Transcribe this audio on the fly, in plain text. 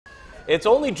It's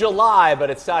only July, but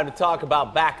it's time to talk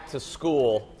about back to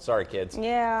school. Sorry, kids.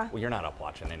 Yeah. Well, you're not up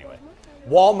watching anyway.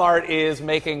 Walmart is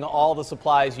making all the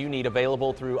supplies you need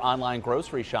available through online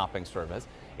grocery shopping service.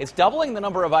 It's doubling the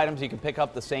number of items you can pick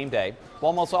up the same day.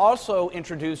 Walmart's also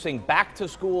introducing back to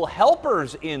school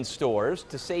helpers in stores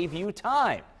to save you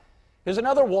time. Here's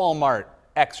another Walmart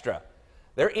extra.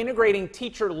 They're integrating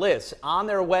teacher lists on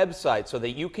their website so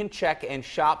that you can check and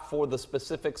shop for the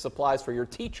specific supplies for your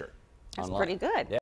teacher. That's online. pretty good. Yeah.